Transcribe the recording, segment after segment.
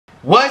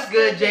What's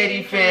good,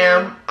 JD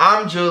fam?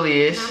 I'm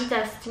Julius. I'm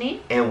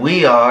Destiny. And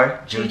we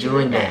are Juju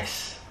and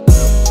Ness.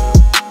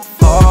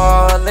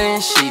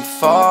 Falling, she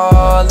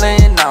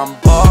falling, I'm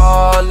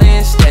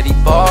balling, steady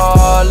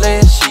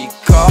balling, she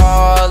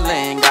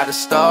calling, gotta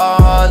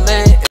stall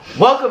it.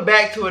 Welcome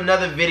back to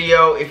another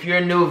video. If you're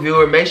a new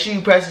viewer, make sure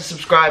you press the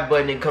subscribe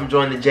button and come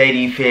join the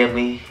JD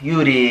family.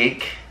 You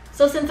dig?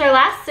 So since our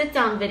last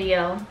sit-down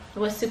video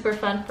was super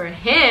fun for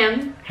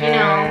him, you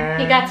know,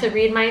 he got to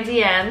read my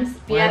DMs.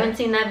 If you haven't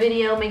seen that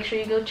video, make sure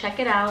you go check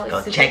it out.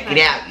 Go check it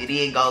out. You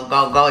dig?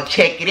 Go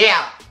check it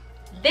out.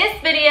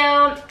 This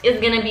video is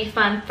gonna be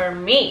fun for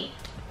me.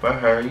 For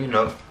her, you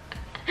know.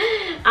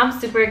 I'm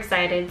super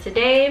excited.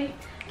 Today,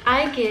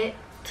 I get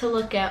to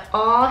look at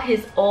all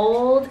his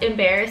old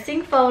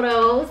embarrassing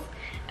photos,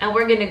 and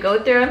we're gonna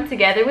go through them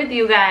together with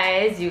you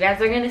guys. You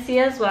guys are gonna see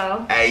as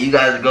well. Hey, you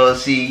guys are gonna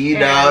see, you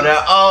know,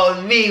 the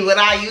old me, what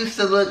I used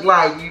to look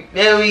like. You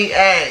feel me?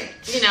 Hey.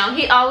 You know,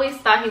 he always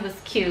thought he was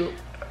cute.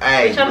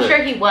 Hey, which I'm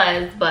sure he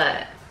was,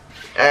 but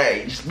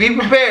hey, just be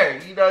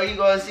prepared. You know, you're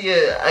gonna see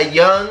a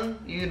young,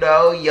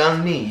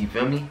 young me. You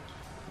feel me?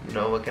 You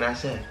know, what can I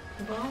say?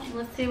 well,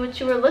 let's see what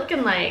you were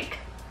looking like.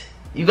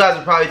 You guys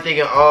are probably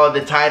thinking, oh,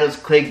 the title's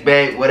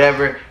clickbait,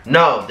 whatever.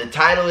 No, the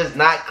title is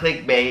not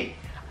clickbait.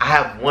 I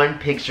have one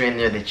picture in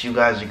there that you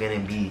guys are gonna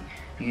be,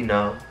 you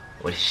know,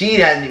 well, she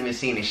hasn't even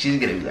seen it. She's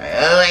gonna be like,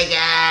 oh my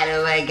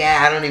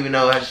god. I don't even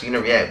know how she's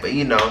gonna react, but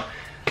you know,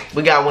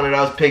 we got one of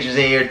those pictures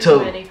in here too.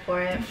 I'm ready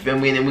for it. You feel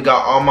me? And then we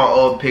got all my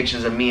old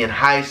pictures of me in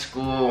high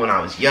school when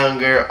I was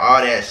younger,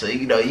 all that. So,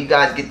 you know, you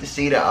guys get to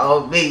see the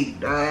old me.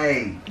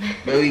 Hey,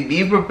 baby,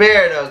 be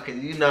prepared though, cause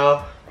you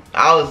know,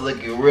 I was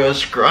looking real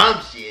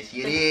scrumptious,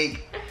 you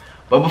dig?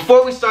 But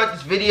before we start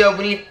this video,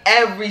 we need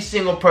every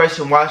single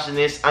person watching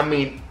this, I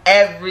mean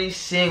every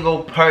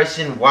single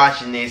person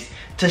watching this,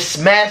 to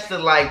smash the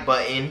like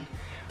button,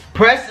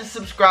 press the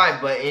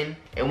subscribe button,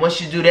 and once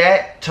you do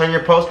that, turn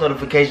your post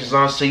notifications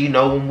on so you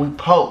know when we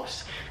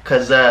post.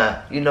 Cause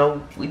you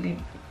know, we be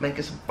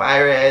making some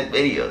fire ass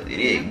videos, you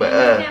dig?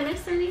 But you can't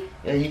miss any?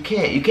 Yeah,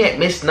 you can't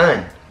miss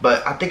none.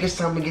 But I think it's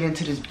time to get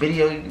into this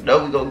video. You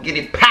know, we gonna get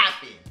it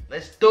popping.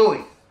 Let's do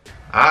it.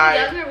 How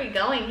young are we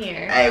going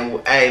here?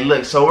 Hey,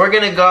 look, so we're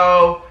gonna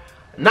go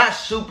not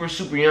super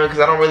young, because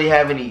I don't really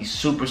have any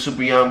super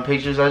young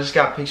pictures. I just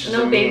got pictures of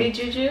me. No baby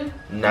Juju?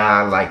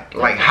 Nah,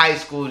 like high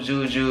school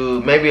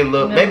Juju, maybe a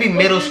little, maybe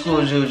middle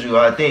school Juju.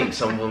 I think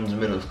some of them's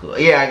middle school.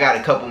 Yeah, I got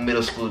a couple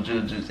middle school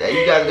Jujus. Hey,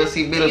 you guys go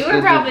see middle school. You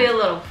were probably a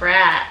little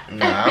frat.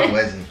 Nah, I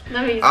wasn't.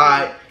 Let me see.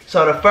 Alright,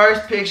 so the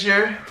first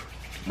picture,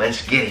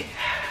 let's get it.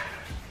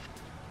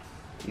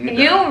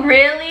 You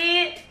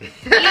really?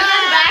 Even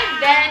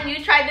back then,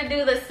 you tried to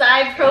do the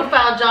side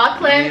profile jaw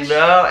clench? You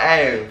know,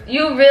 hey.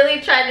 You really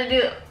tried to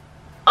do...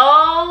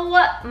 Oh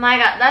my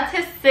god, that's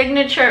his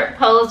signature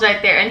pose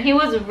right there. And he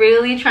was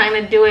really trying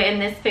to do it in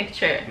this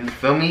picture. You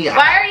feel me?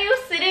 Why are you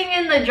sitting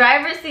in the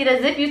driver's seat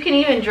as if you can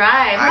even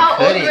drive? How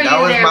old were you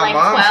that was there, my like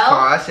mom's 12?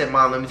 car. I said,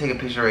 Mom, let me take a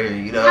picture right here,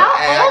 you know.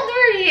 How old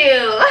were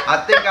you?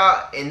 I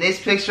think in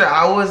this picture,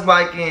 I was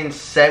like in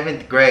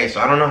 7th grade.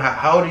 So I don't know,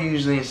 how old are you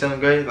usually in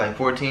 7th grade? Like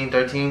 14,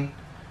 13?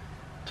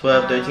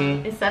 12,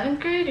 13? In 7th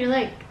grade, you're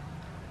like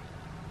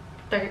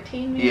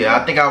 13 maybe? Yeah,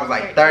 I think I was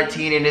like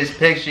 13 in this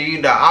picture.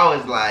 You know, I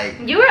was like...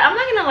 I'm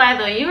not gonna lie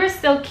though, you were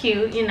still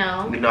cute, you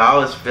know. You know, I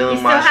was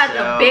feeling myself. You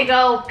still had the big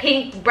old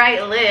pink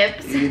bright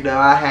lips. You know,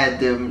 I had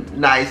them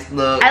nice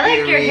look. I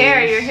like your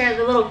hair,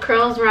 the little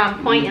curls were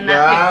on point in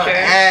that picture.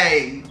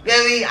 Hey,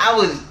 baby, I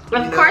was...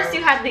 Of course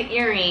you had the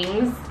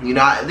earrings. You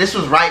know, this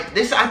was right,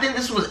 I think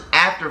this was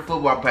after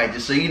football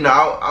practice, so you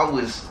know, I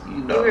was, you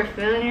know. You were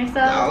feeling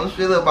yourself? I was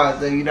feeling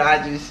myself, you know,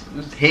 I just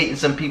was hitting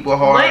some people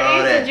hard. What and all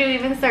age that. did you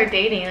even start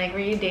dating? Like, were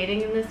you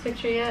dating in this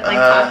picture yet? Like,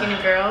 talking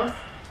to girls?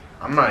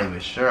 I'm not even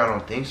sure, I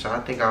don't think so.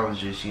 I think I was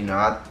just, you know,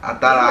 I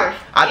thought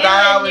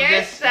I was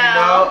just, you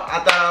know,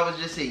 I thought I was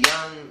just a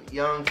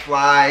young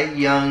fly,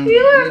 young,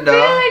 you were you know.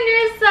 feeling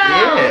yourself.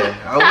 Yeah,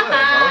 I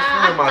was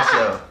feeling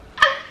myself.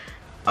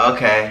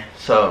 Okay,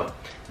 so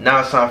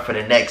now it's time for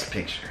the next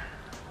picture.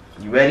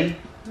 You ready?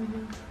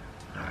 Mm-hmm.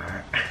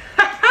 Alright.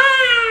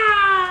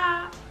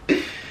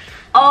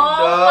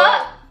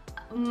 Oh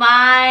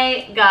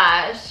my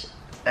gosh.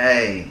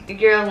 Hey.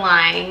 You're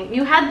lying.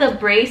 You had the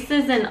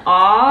braces and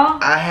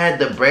all? I had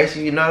the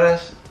braces, you know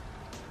this?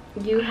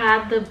 You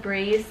had the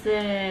braces.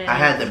 I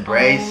had the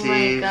braces. Oh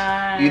my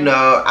god. You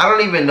know, I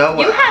don't even know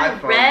what you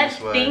had iPhone red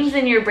this was. things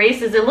in your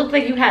braces. It looked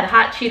like you had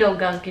hot Cheeto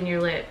gunk in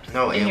your lips.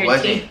 No, it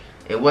wasn't. Teeth.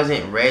 It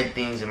wasn't red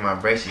things in my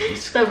braces.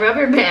 It's the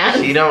rubber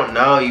bands. You don't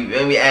know. I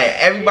mean, hey,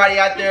 everybody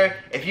out there,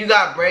 if you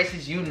got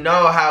braces, you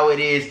know how it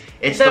is.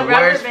 It's the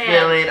worst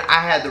feeling.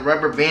 I had the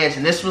rubber bands,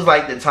 and this was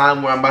like the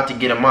time where I'm about to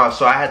get them off.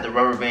 So I had the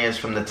rubber bands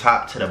from the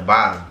top to the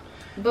bottom.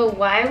 But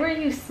why were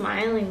you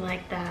smiling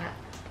like that?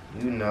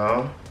 You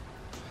know.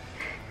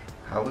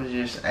 I was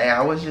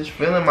just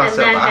feeling myself.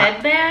 And that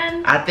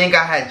headband? I think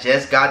I had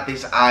just got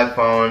this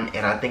iPhone,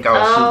 and I think I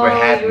was super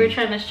happy. You were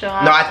trying to show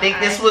off. No, I think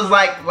this was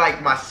like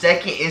my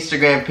second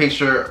Instagram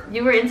picture.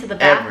 You were into the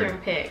bathroom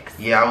pics.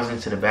 Yeah, I was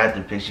into the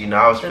bathroom pics. You know,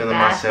 I was feeling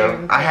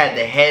myself. I had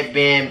the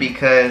headband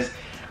because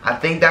I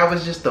think that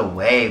was just the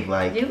wave.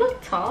 Like, you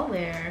look tall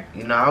there.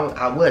 You know,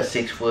 I was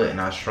 6 foot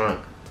and I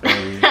shrunk. No.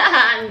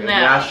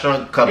 I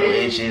shrunk a couple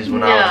inches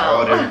when I was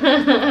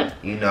older.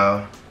 You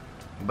know,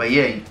 but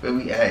yeah,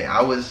 hey,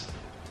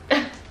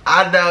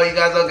 I know you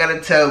guys don't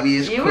gotta tell me.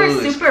 It's you cool. You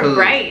were super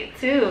bright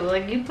too.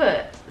 Like, you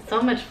put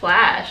so much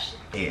flash.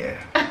 Yeah,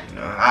 you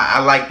know, I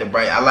like the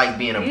bright. I like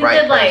being a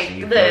bright person. Like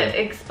you did like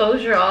the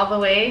exposure all the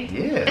way.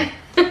 Yeah.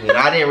 You know,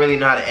 I didn't really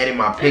know how to edit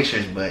my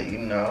pictures, but you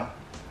know,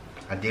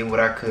 I did what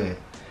I could.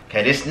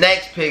 Okay, this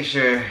next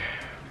picture.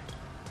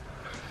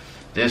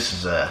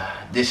 This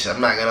I'm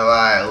not gonna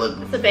lie,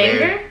 it's a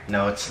banger?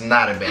 No, it's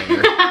not a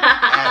banger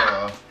at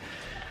all.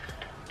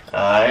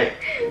 Alright.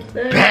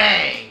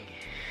 Bang!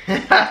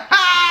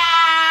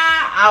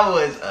 I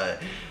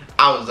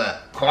was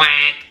a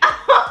quack.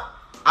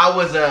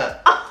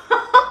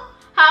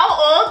 How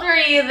old were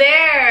you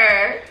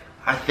there?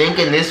 I think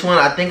in this one,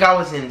 I think I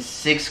was in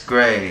 6th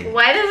grade.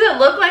 Why does it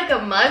look like a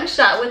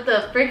mugshot with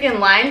the freaking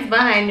lines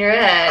behind your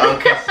head?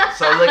 Okay,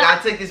 so look, I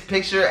took this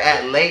picture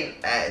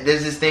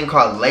there's this thing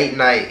called Late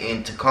Night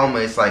in Tacoma.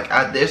 It's like,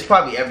 it's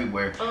probably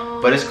everywhere,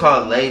 but it's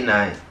called Late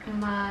Night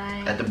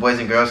at the Boys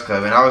and Girls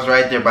Club. And I was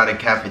right there by the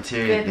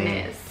cafeteria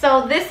thing.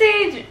 So this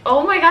age,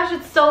 oh my gosh,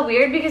 it's so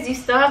weird because you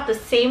still have the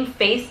same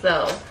face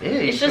though. Yeah,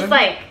 it's just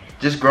like,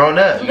 just grown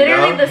up,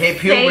 literally you know? the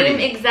same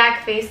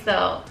exact face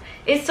though.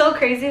 It's so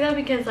crazy though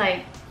because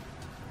like,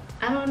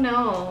 I don't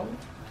know.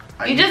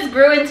 You just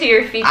grew into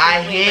your features.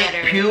 I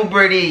hit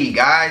puberty,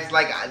 guys.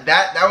 Like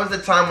that was the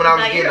time when I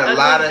was getting a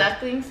lot of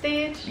duckling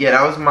stage. Yeah,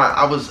 that was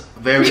I was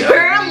very Your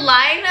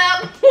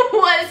lineup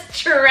was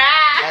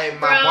trash. Hey,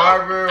 my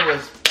barber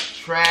was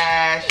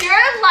trash. Your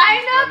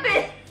lineup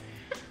is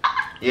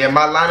yeah,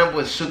 my lineup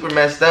was super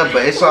messed up,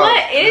 but it's all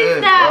What is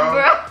good, that,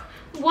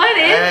 bro? What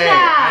is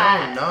that?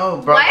 I don't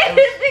know, bro. Why does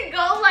it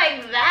go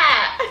like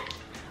that?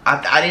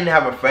 I didn't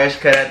have a fresh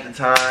cut at the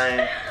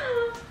time.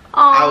 Aww.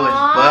 I was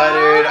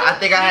buttered. I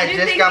think I had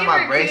just got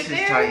my braces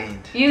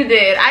tightened. You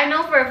did. I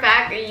know for a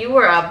fact that you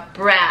were a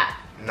brat.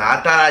 No,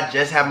 I thought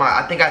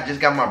I think I just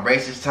got my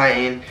braces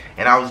tightened,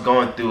 and I was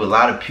going through a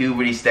lot of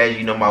puberty stage.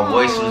 You know, my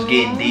voice was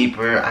getting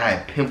deeper. I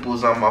had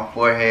pimples on my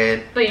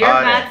forehead. But your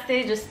bad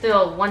stage is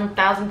still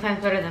 1,000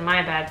 times better than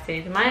my bad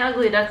stage. My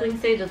ugly duckling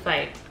stage is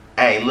like...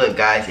 Hey, look,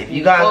 guys, if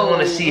you guys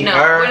want to see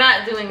her, we're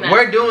not doing that.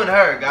 We're doing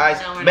her, guys.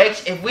 No,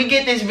 if we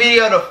get this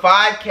video to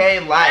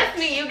 5K likes,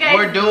 me, you guys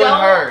we're doing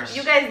hers.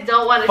 You guys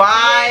don't want to see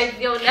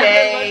it. You'll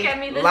never look at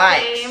me the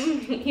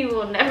same. You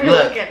will never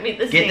look at me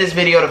the same. Get this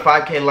video to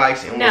 5K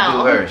likes and we'll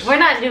do hers. We're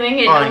not doing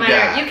it no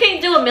matter. You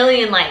can't do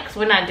 1,000,000 likes.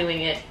 We're not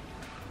doing it.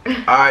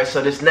 Alright,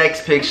 so this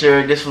next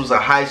picture, this was a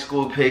high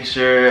school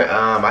picture.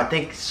 I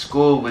think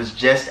school was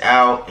just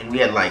out and we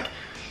had like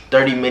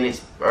 30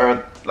 minutes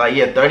or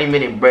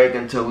 30-minute break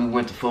until we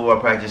went to football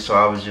practice, so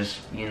I was just,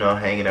 you know,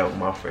 hanging out with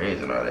my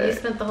friends and all that. You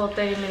spent the whole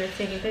 30 minutes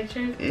taking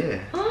pictures? Yeah.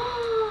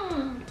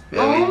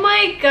 Oh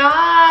my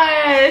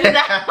gosh.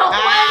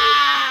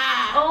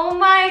 Oh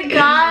my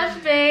gosh,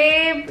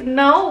 babe.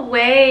 No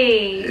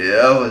way.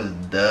 Yeah, I was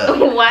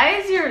dumb. Why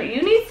is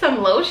you need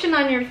some lotion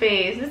on your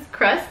face. It's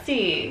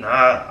crusty.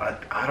 Nah,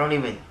 I don't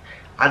even,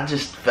 I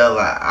just felt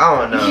like, I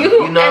don't know.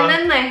 You know? And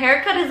then the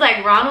haircut is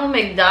like Ronald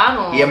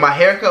McDonald. Yeah, my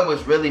haircut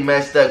was really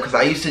messed up because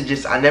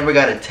I never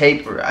got a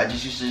taper. I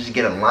just used to just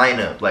get a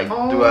lineup like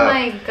throughout. Oh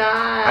my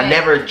god. I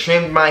never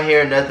trimmed my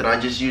hair, nothing. I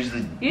just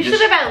usually. You should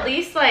have at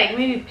least like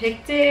maybe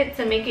picked it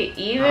to make it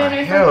even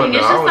or something. No,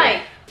 it's just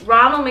like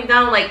Ronald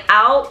McDonald, like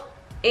out,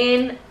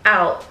 in,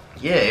 out.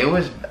 Yeah, it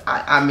was.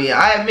 I mean,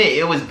 I admit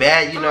it was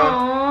bad, you know.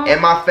 Aww.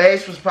 And my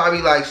face was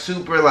probably like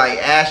super like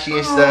ashy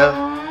and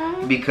stuff.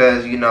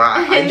 Because, you know,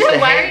 I used to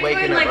hate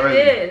waking up early.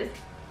 This?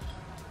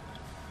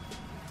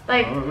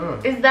 Like,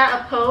 is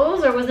that a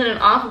pose or was it an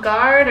off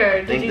guard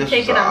or did you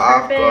take it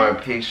on purpose? Off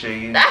guard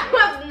picture. That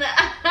was not.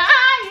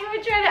 You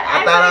were trying to.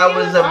 I thought I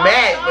was a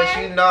Mac, but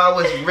you know I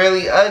was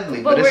really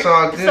ugly. But it's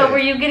all good. So were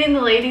you getting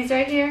the ladies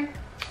right here?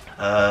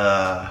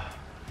 I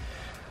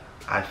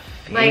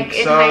think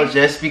so.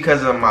 Just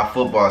because of my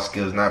football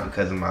skills, not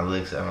because of my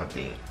looks. I don't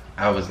think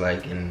I was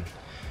like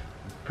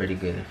pretty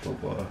good in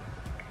football.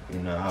 You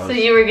know, so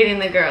you were getting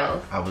the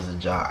girls. I was a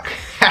jock.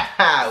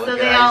 So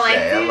they all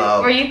liked you?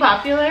 Were you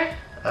popular?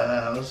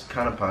 I was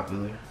kind of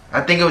popular.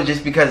 I think it was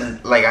just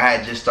because like I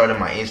had just started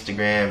my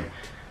Instagram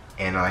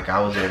and like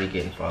I was already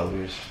getting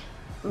followers.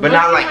 But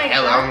not like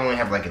hell, I only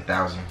have like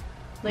 1,000.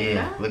 Like yeah,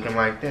 that? Looking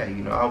like that.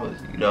 You know, I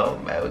was, you know,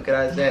 man, what can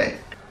I say?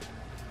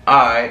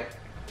 Alright.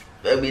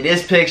 I mean,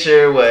 this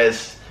picture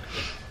was,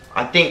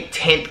 I think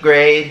 10th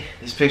grade.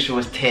 This picture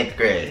was 10th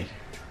grade.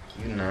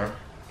 You know.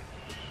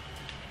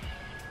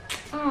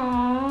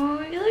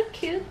 Oh, you look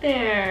cute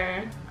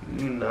there.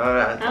 You know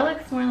that. That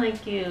looks more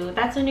like you.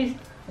 That's when you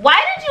Why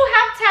did you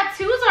have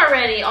tattoos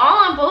already?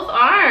 All on both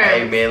arms.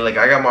 Hey man, look,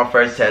 I got my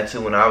first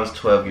tattoo when I was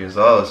 12 years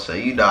old. So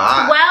you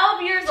know,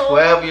 12 years old.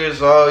 12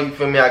 years old. You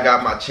feel me? I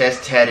got my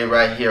chest tatted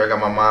right here. I got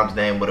my mom's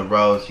name with a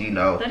rose. You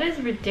know. That is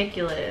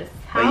ridiculous.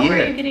 How were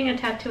you getting a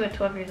tattoo at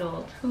 12 years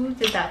old? Who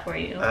did that for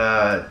you?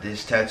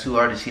 This tattoo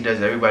artist. He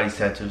does everybody's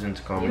tattoos in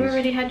Tacomas. You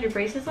already had your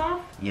braces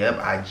off? Yep,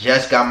 I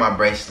just got my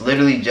braces.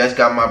 Literally just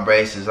got my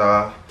braces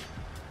off.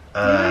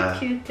 You look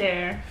cute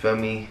there. Feel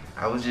me?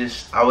 I was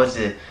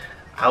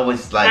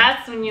like,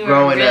 that's when you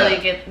were really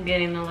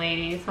getting the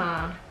ladies,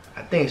 huh?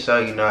 I think so.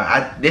 You know,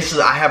 I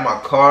had my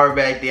car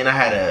back then. I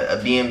had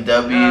a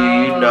BMW.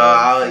 Oh,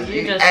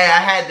 you know, I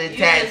had the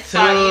tattoos.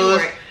 You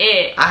were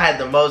it. I had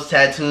the most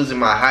tattoos in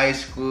my high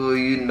school.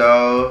 You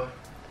know,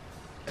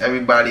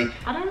 everybody.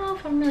 I don't know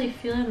if I'm really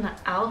feeling the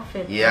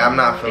outfit. Yeah, I'm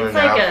not feeling the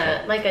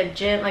outfit.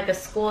 It's like a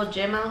school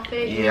gym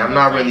outfit. Yeah, I'm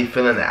not really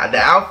feeling that. The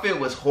outfit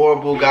was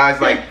horrible,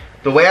 guys. Like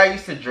the way I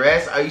used to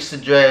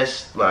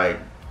dress like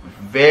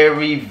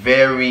very,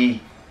 very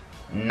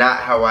not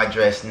how I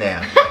dress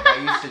now. Like,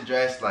 I used to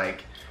dress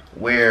like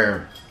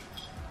wear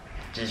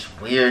just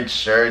weird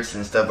shirts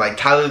and stuff, like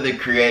Tyler the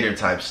Creator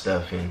type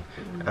stuff, and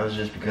that was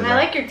just because I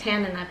like your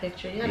tan in that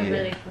picture. You had a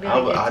really good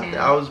tan.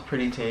 I was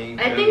pretty tan.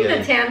 I think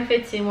the tan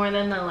fits you more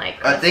than the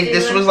like. I think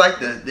this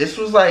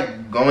was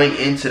like going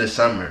into the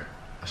summer.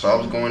 So I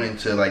was going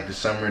into like the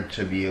summer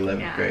to be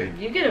 11th grade.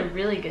 You get a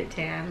really good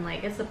tan.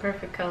 Like it's the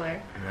perfect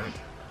color.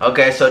 Yeah.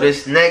 Okay, so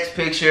this next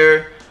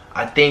picture,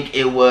 I think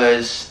it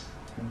was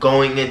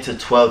going into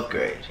 12th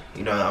grade.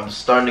 You know, I'm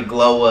starting to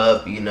glow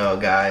up, you know,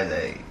 guys.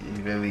 Like,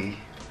 you really...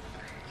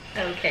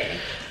 Okay.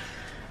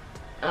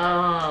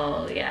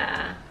 Oh,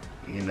 yeah.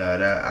 You know,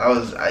 that I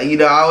was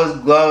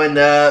glowing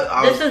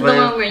up. This is the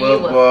one where you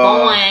were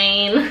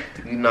fine.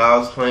 You know, I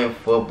was playing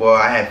football.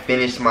 I had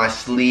finished my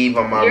sleeve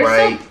on my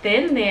right. You're so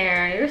thin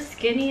there. You're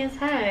skinny as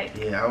heck.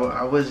 Yeah,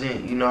 I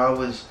wasn't, you know, I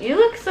was... You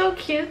look so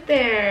cute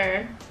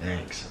there.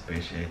 Thanks,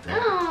 appreciate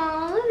that.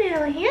 Oh,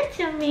 little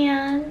handsome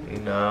man. You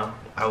know,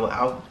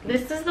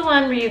 This is the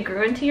one where you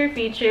grew into your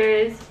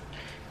features.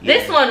 Yeah.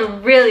 This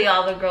one, really,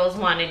 all the girls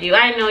wanted you.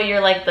 I know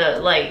you're like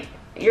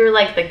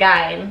the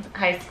guy in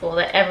high school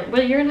that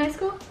well, you're in high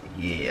school?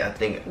 Yeah, I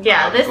think.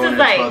 Yeah, this is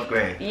like 12th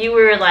grade. You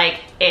were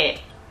like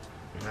it.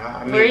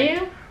 I mean, were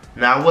you?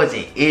 No, I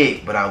wasn't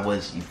it, but I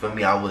was. You feel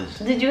me? I was.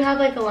 Did you have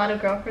like a lot of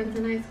girlfriends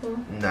in high school?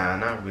 Nah,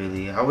 not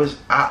really. I was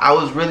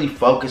really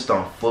focused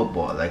on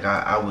football. Like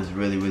I was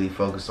really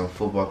focused on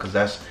football, because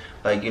that's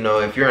like, you know,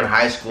 if you're in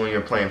high school and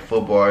you're playing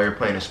football or you're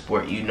playing a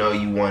sport, you know,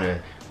 you want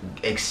to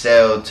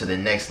excel to the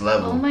next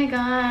level. Oh my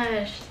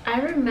gosh,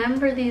 I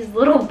remember these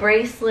little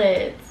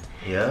bracelets.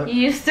 Yeah. You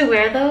used to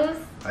wear those?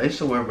 I used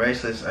to wear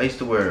bracelets. I used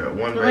to wear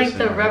one bracelet.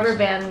 Like the rubber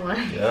band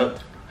one. Yep.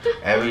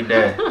 Every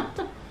day.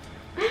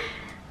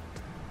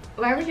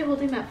 Why were you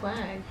holding that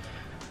flag?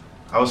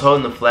 I was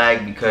holding the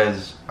flag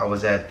because I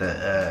was at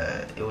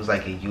the it was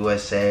like a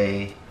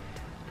USA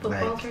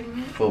football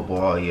tournament?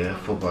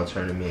 Football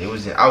tournament.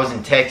 I was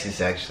in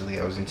Texas, actually.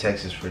 I was in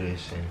Texas for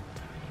this, and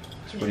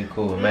it's pretty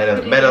cool. Met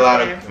a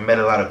lot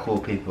of cool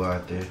people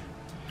out there.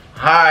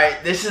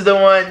 Alright, this is the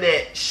one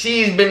that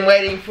she's been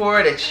waiting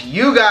for, that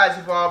you guys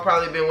have all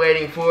probably been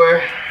waiting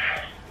for.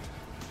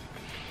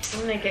 I'm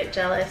gonna get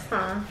jealous,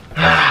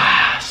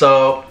 huh?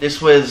 So,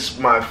 this was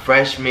my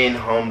freshman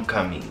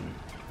homecoming.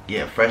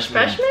 Yeah,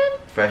 freshman?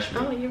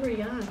 Freshman. Oh, you were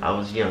young. I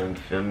was young, you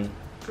feel me?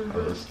 I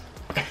was...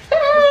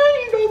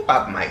 you know,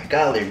 pop my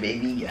collar,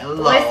 baby.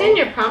 Hello. Well, I've seen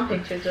your prom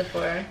pictures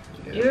before.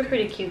 Yeah, you were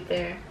pretty cute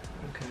there.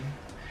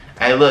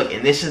 Hey, look,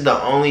 and this is the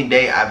only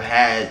day I've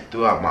had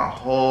throughout my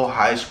whole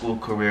high school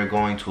career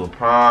going to a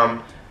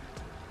prom,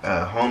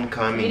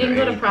 homecoming. You didn't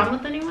go to prom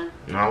with anyone?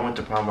 No, I went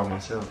to prom by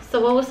myself. So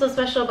what was so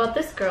special about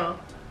this girl?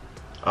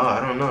 Oh, I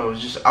don't know. It was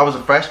just, I was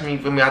a freshman, you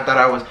feel me? I thought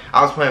I was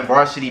playing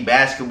varsity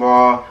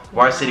basketball,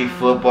 varsity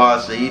football,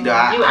 so you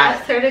know. You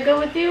asked her to go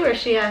with you, or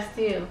she asked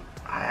you?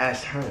 I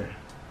asked her.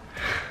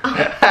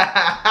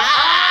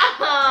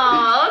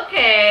 Oh,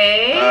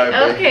 okay.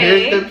 Right, okay.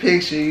 Here's the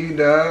picture, you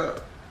know.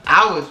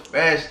 I was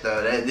fresh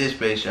though. This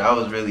picture, I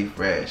was really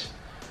fresh.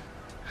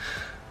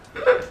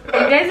 You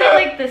guys are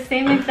like the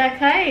same exact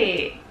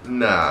height.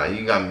 Nah,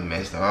 you got me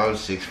messed up. I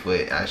was 6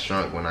 foot. I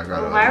shrunk when I got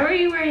older. Why were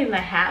you wearing the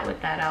hat with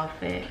that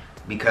outfit?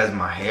 Because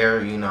my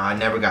hair, you know, I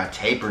never got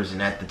tapers,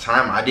 and at the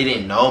time I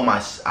didn't know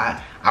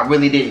I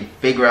really didn't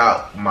figure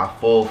out my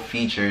full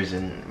features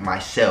and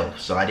myself,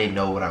 so I didn't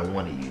know what I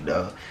wanted, you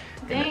know.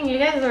 Dang, you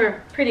guys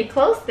were pretty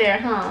close there,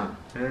 huh?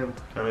 Yeah,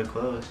 kind of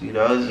close. You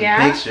know, it was a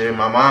picture.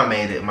 My mom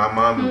made it. My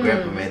mom and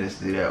grandpa made us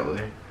do that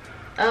way.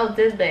 Oh,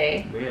 did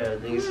they? Yeah, I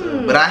think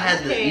so. But I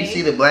had you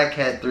see the Black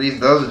Cat 3s?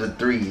 Those are the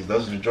 3s.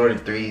 Those are the Jordan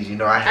 3s. You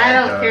know, I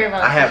don't care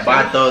about I had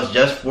bought those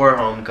just for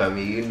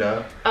homecoming, you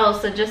know. Oh,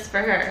 so just for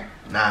her?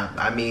 Nah,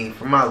 I mean,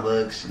 for my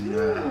looks, you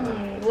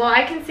know. Well,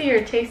 I can see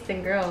your taste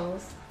in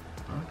girls.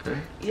 Okay.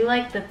 You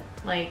like the,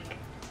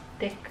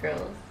 thick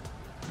girls.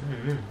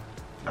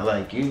 I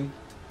like you.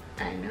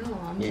 I know.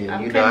 I'm you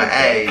know,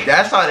 hey,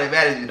 that's all that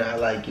matters, you know, I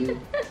like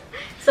you.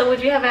 So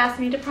would you have asked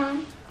me to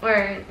prom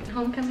or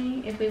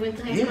homecoming if we went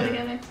to high school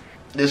together?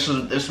 this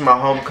was my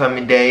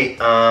homecoming day.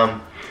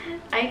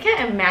 I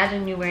can't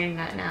imagine you wearing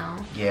that now.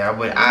 Yeah, I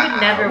would. I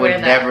would never wear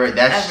that.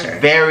 That's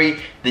ever.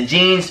 the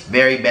jeans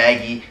very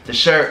baggy, the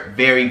shirt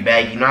very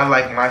baggy. You know, I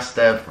like my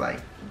stuff like.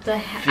 The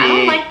hat. I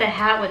don't like the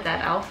hat with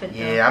that outfit though.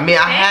 Yeah, I mean,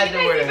 I had to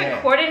wear the hat. You guys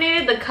even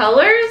coordinated the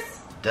colors?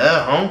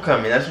 Duh,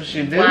 homecoming. That's what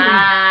you do.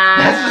 Wow.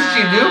 That's what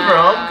you do for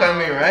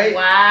homecoming, right?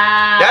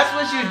 Wow. That's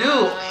what you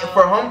do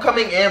for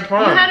homecoming and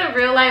prom. You had a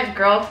real life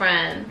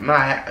girlfriend.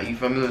 You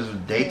feel me? It was a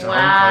date to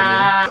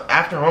Wow. homecoming.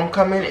 After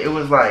homecoming, it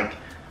was like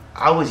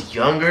I was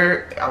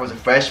younger. I was a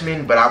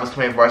freshman, but I was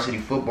playing varsity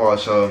football,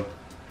 so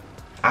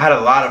I had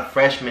a lot of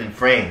freshman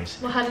friends.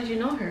 Well, how did you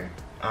know her?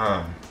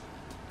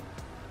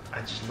 I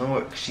just know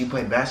it. She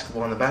played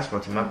basketball on the basketball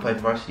team. I played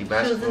varsity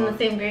basketball. She was in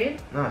the same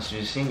grade? No, she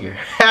was a senior.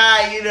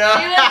 You know?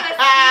 She was a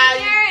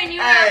senior and you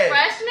were a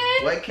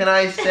freshman? What can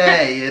I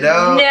say, you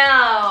know?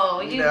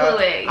 No, you blew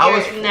it.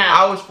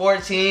 I was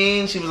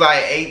 14. She was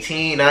like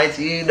 18,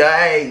 19.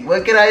 Hey,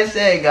 what can I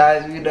say,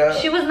 guys? You know?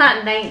 She was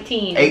not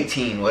 19.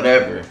 18,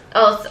 whatever.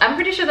 Oh, so I'm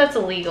pretty sure that's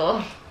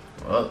illegal.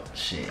 Well,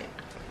 shit.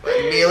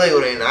 It'd be illegal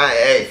then.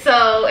 Hey.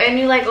 So, and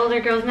you like older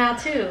girls now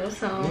too,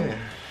 so. Yeah.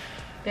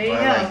 There you go.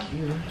 I like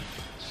you.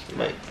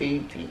 My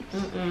baby.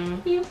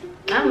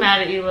 I'm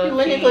mad at you, Loki. You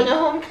wanna go to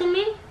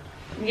homecoming?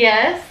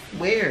 Yes.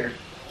 Where?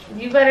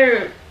 You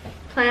better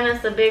plan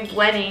us a big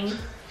wedding.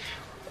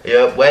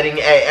 Yep, wedding.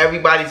 Hey,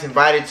 everybody's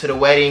invited to the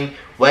wedding.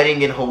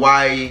 Wedding in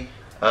Hawaii.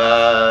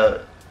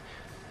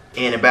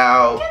 In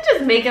about. You can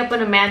just make up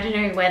an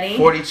imaginary wedding.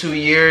 42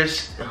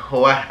 years.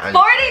 Hawaii.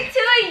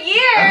 42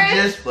 years. I'm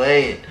just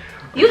playing.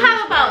 You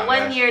have about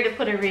 1 year to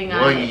put a ring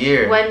on. 1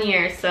 year. 1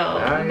 year, so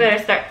you better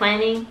start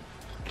planning.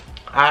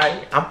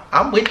 Alright,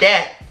 I'm with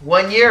that.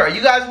 1 year. Are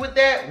you guys with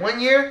that? 1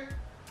 year?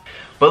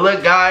 But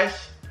look, guys,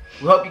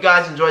 we hope you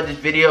guys enjoyed this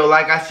video.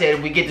 Like I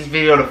said, we get this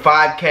video to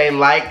 5K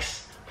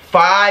likes.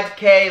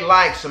 5K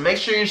likes. So make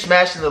sure you're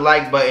smashing the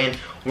like button.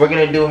 We're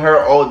gonna do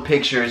her old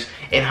pictures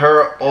and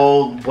her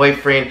old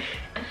boyfriend.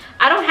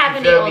 I don't have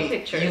any old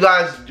pictures. You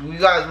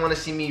guys want to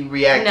see me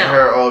react to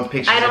her old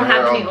pictures? I don't and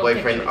have her any old old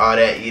boyfriend, pictures. all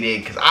that you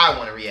did, because I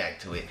want to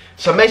react to it.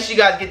 So make sure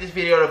you guys get this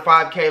video to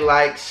 5K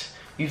likes.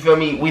 You feel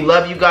me? We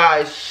love you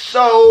guys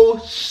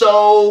so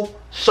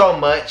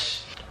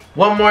much.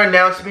 One more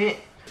announcement.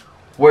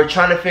 We're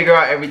trying to figure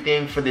out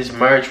everything for this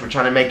merch. We're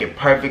trying to make it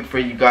perfect for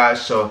you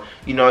guys. So,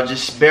 you know,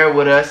 just bear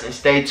with us and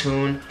stay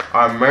tuned.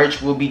 Our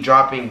merch will be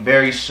dropping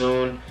very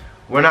soon.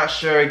 We're not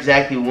sure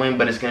exactly when,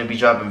 but it's going to be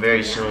dropping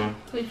very soon.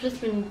 We've just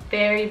been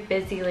very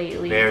busy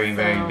lately. Very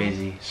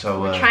busy.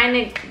 So we're trying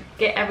to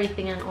get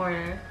everything in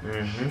order.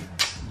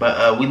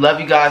 But we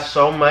love you guys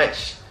so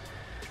much.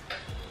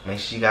 Make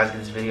sure you guys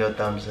give this video a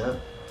thumbs up.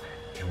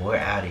 And we're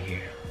out of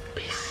here.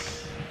 Peace.